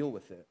can deal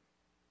with it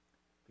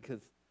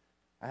because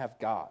I have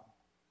God.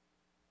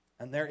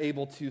 And they're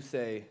able to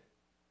say,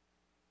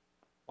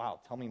 wow,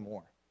 tell me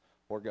more.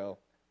 Or go,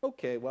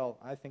 okay, well,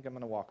 I think I'm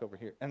going to walk over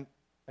here. And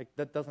like,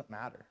 that doesn't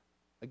matter.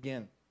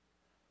 Again,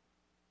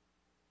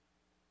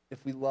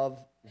 if we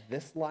love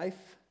this life,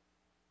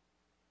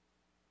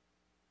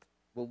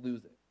 we'll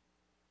lose it.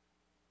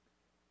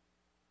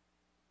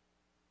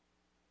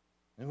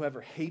 And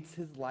whoever hates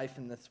his life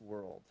in this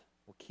world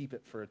will keep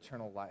it for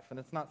eternal life. And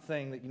it's not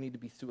saying that you need to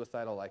be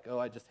suicidal, like, oh,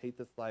 I just hate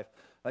this life.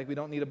 Like, we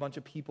don't need a bunch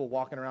of people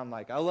walking around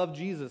like, I love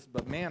Jesus,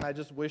 but man, I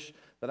just wish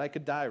that I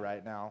could die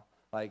right now.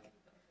 Like,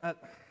 that's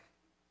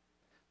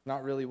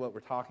not really what we're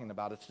talking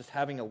about. It's just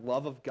having a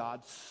love of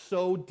God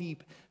so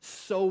deep,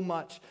 so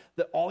much,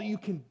 that all you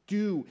can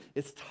do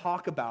is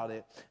talk about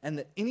it. And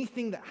that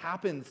anything that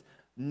happens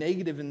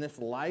negative in this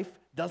life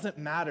doesn't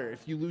matter.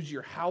 If you lose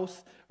your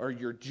house or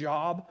your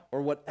job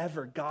or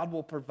whatever, God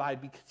will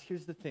provide. Because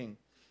here's the thing.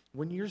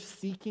 When you're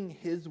seeking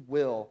His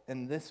will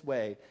in this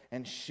way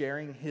and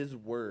sharing His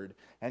word,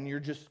 and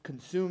you're just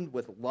consumed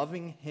with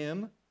loving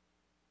Him,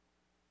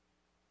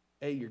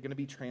 you're going to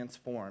be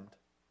transformed.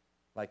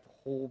 Like the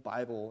whole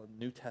Bible and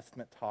New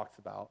Testament talks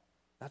about.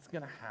 That's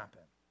going to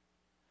happen.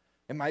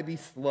 It might be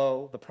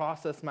slow. The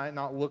process might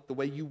not look the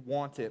way you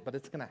want it, but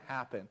it's going to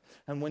happen.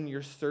 And when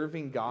you're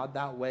serving God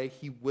that way,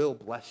 He will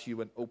bless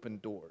you and open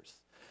doors.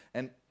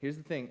 And here's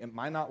the thing. It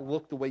might not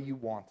look the way you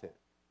want it,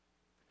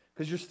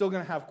 because you're still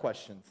going to have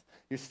questions.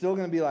 You're still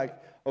going to be like,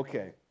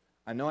 okay,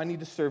 I know I need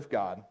to serve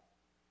God,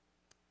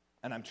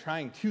 and I'm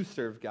trying to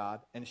serve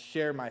God and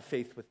share my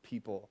faith with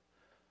people.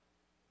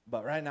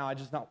 But right now,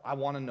 I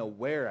want to know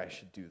where I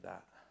should do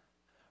that.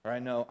 Or I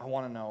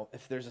want to know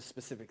if there's a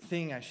specific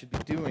thing I should be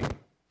doing.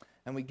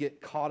 And we get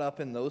caught up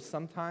in those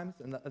sometimes,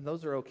 and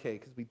those are okay,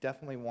 because we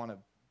definitely want to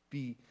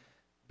be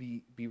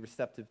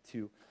receptive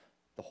to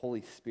the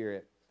Holy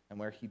Spirit and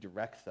where He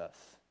directs us.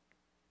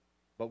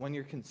 But when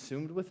you're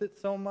consumed with it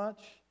so much,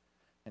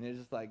 and you're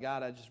just like,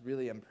 God, I just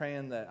really am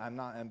praying that I'm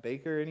not a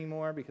baker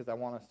anymore because I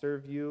want to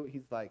serve you.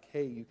 He's like,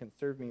 hey, you can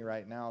serve me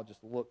right now.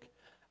 Just look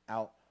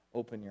out,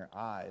 open your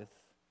eyes.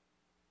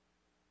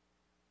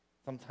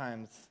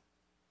 Sometimes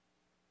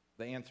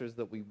the answers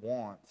that we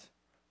want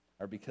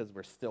are because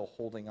we're still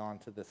holding on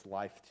to this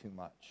life too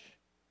much.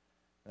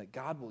 And that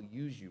God will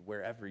use you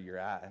wherever you're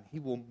at, and He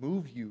will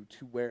move you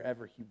to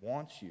wherever He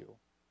wants you.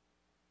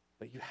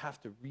 But you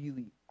have to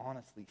really,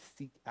 honestly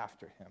seek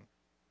after Him.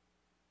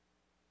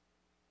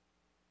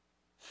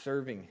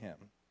 Serving Him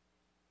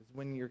is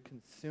when you're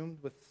consumed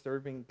with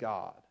serving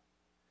God.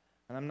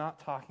 And I'm not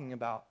talking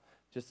about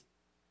just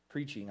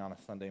preaching on a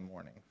Sunday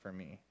morning for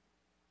me,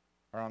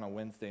 or on a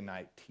Wednesday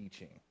night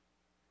teaching.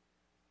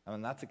 I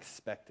mean, that's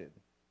expected.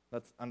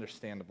 That's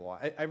understandable.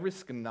 I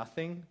risk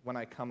nothing when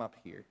I come up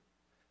here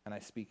and I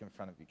speak in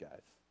front of you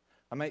guys.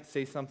 I might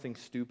say something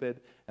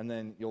stupid, and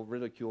then you'll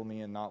ridicule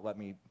me and not let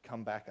me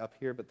come back up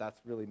here, but that's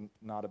really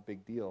not a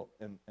big deal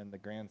in the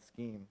grand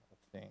scheme of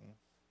things.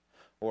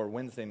 Or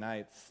Wednesday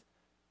nights,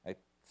 I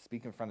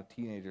speak in front of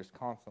teenagers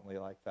constantly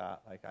like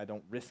that. Like, I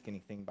don't risk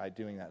anything by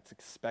doing that. It's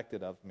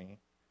expected of me.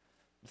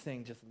 I'm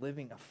saying just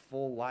living a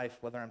full life,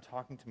 whether I'm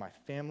talking to my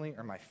family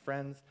or my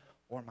friends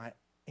or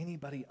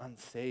anybody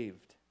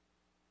unsaved.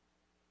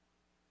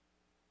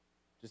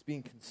 Just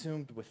being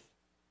consumed with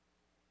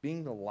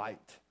being the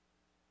light,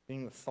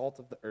 being the salt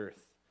of the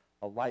earth,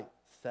 a light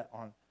set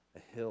on a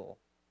hill,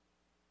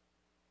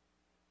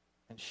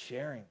 and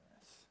sharing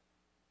this.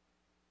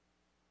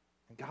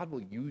 And God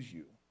will use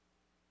you.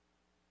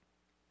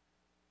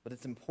 But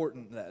it's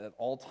important that at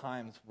all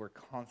times we're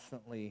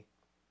constantly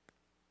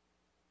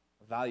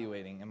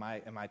evaluating, am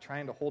I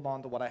trying to hold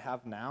on to what I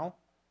have now,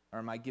 or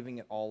am I giving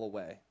it all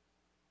away?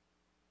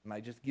 Am I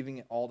just giving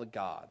it all to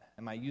God?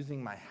 Am I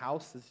using my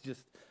house as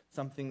just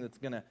something that's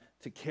going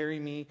to carry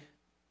me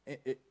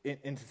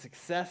into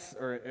success,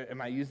 or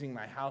am I using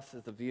my house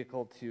as a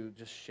vehicle to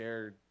just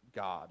share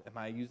God? Am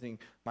I using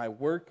my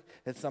work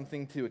as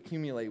something to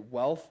accumulate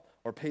wealth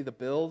or pay the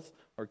bills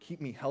or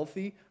keep me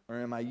healthy, or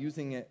am I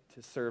using it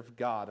to serve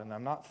God? And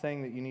I'm not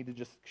saying that you need to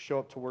just show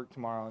up to work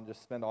tomorrow and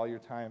just spend all your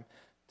time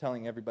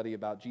telling everybody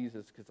about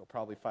Jesus, because they'll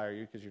probably fire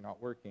you because you're not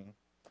working.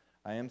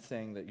 I am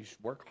saying that you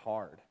should work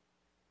hard.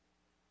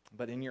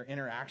 But in your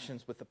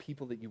interactions with the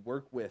people that you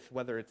work with,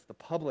 whether it's the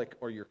public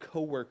or your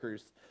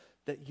coworkers,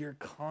 that you're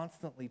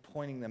constantly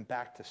pointing them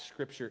back to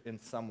Scripture in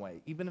some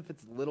way, even if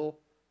it's little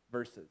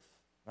verses.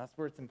 That's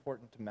where it's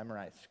important to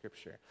memorize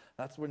Scripture.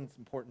 That's when it's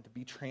important to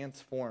be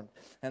transformed.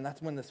 And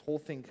that's when this whole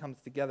thing comes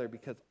together,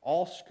 because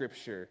all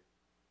Scripture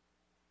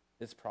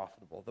is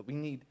profitable, that we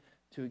need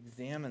to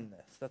examine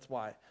this. That's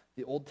why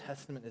the Old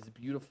Testament is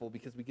beautiful,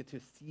 because we get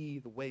to see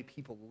the way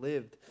people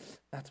lived.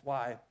 That's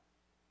why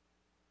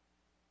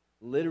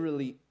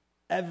literally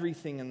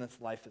everything in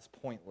this life is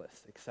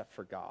pointless except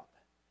for God.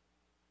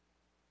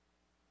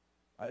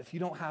 If you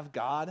don't have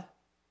God,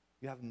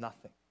 you have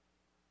nothing.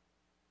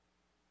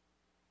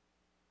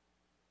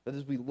 But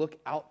as we look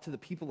out to the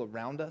people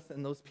around us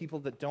and those people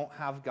that don't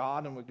have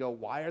God, and we go,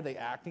 why are they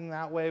acting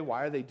that way?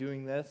 Why are they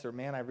doing this? Or,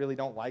 man, I really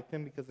don't like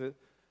them because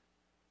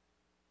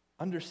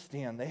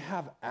understand, they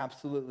have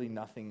absolutely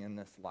nothing in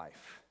this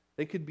life.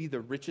 They could be the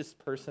richest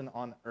person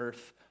on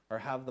earth or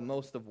have the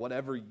most of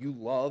whatever you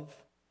love,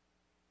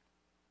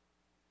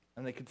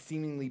 and they could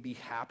seemingly be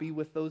happy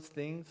with those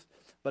things,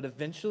 but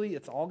eventually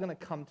it's all going to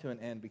come to an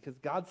end, because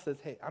God says,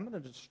 hey, I'm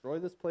going to destroy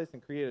this place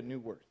and create a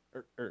new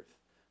earth,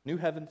 new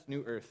heavens,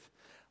 new earth.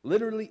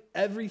 Literally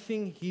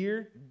everything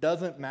here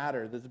doesn't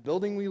matter. This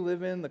building we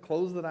live in, the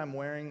clothes that I'm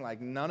wearing,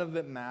 like none of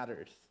it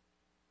matters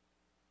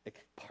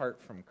apart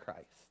from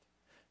Christ.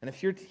 And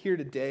if you're here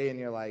today and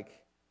you're like,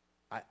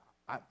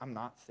 I'm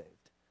not saved.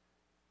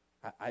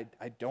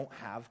 I don't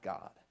have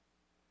God.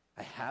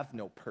 I have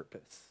no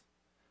purpose.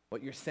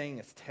 What you're saying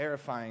is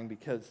terrifying,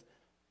 because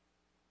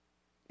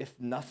if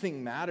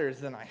nothing matters,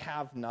 then I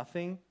have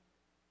nothing.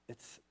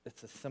 It's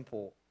a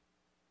simple,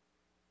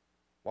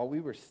 while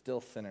we were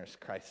still sinners,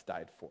 Christ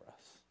died for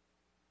us.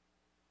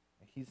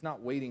 He's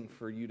not waiting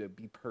for you to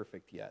be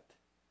perfect yet.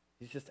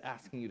 He's just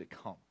asking you to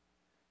come.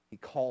 He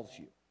calls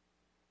you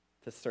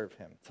to serve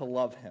him, to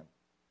love him.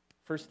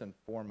 First and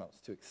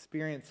foremost, to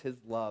experience his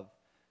love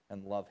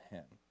and love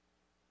him.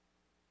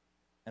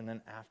 And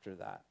then after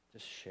that,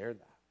 just share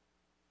that.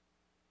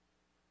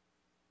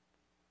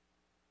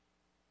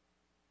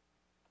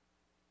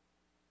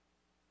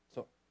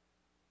 So,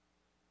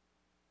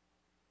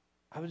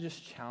 I would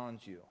just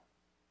challenge you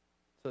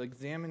to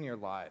examine your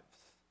lives.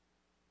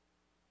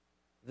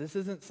 This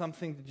isn't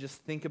something to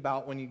just think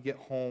about when you get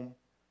home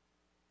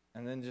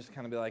and then just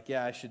kind of be like,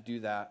 yeah, I should do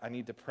that. I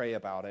need to pray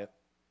about it.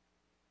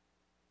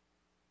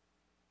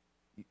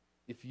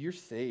 If you're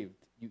saved,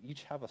 you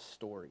each have a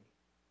story.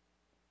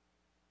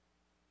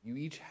 You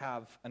each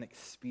have an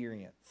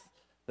experience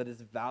that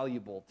is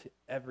valuable to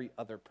every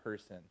other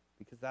person,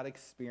 because that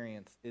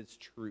experience is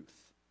truth.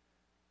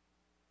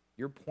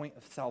 Your point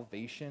of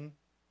salvation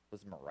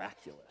was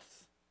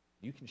miraculous.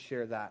 You can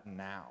share that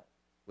now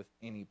with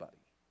anybody.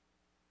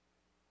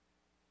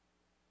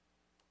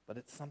 But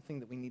it's something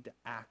that we need to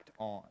act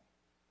on.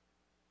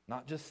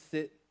 Not just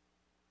sit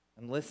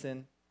and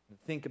listen and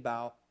think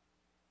about,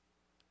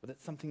 but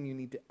it's something you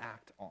need to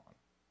act on,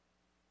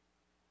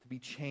 to be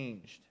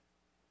changed.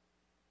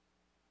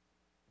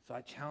 So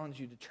I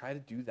challenge you to try to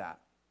do that,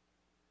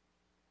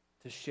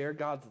 to share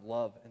God's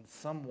love in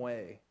some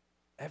way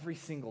every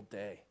single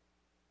day.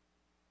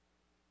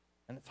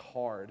 And it's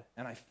hard,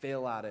 and I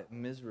fail at it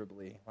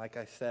miserably. Like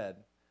I said,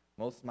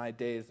 most of my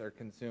days are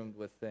consumed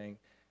with saying,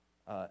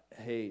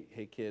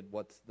 hey kid,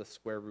 what's the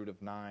square root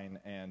of 9?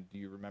 And do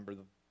you remember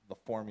the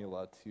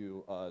formula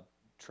to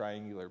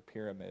triangular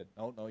pyramid?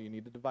 No, you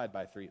need to divide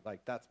by 3.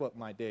 Like, that's what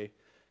my day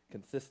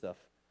consists of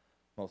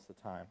most of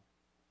the time.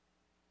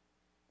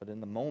 But in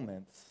the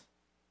moments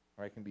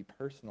where I can be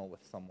personal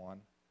with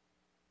someone,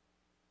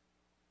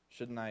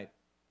 shouldn't I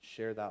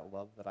share that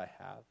love that I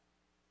have?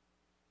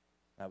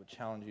 I would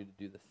challenge you to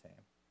do the same.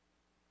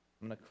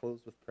 I'm going to close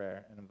with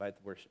prayer and invite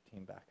the worship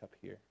team back up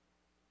here.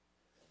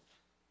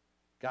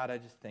 God, I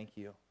just thank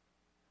you.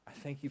 I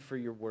thank you for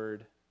your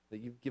word, that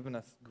you've given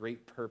us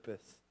great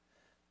purpose,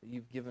 that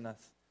you've given us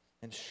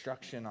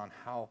instruction on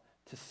how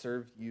to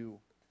serve you,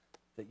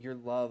 that your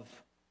love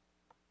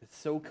is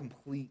so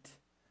complete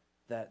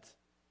that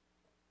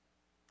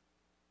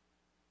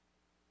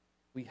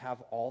we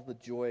have all the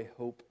joy,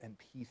 hope, and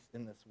peace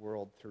in this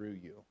world through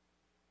you.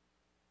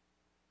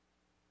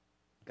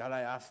 God,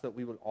 I ask that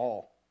we would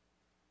all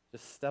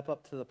just step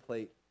up to the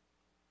plate,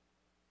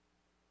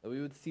 that we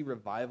would see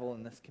revival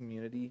in this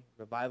community,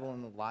 revival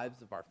in the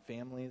lives of our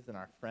families and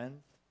our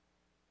friends,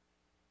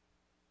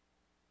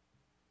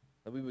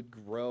 that we would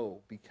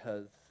grow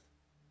because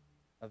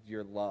of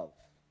your love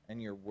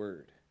and your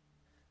word,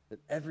 that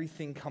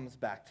everything comes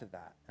back to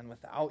that. And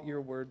without your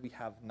word, we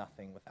have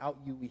nothing. Without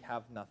you, we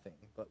have nothing.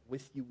 But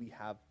with you, we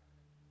have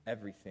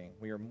everything.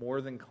 We are more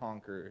than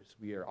conquerors.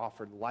 We are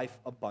offered life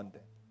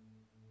abundant.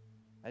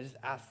 I just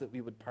ask that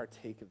we would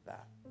partake of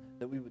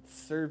that we would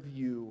serve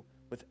you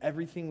with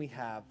everything we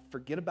have,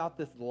 forget about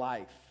this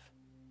life,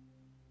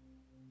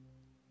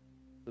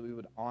 that we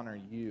would honor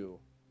you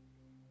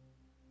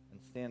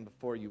and stand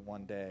before you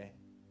one day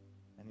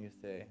and you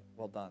say,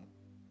 well done.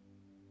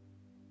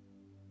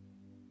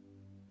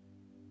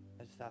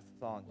 I just ask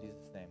this all in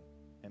Jesus' name.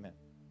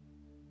 Amen.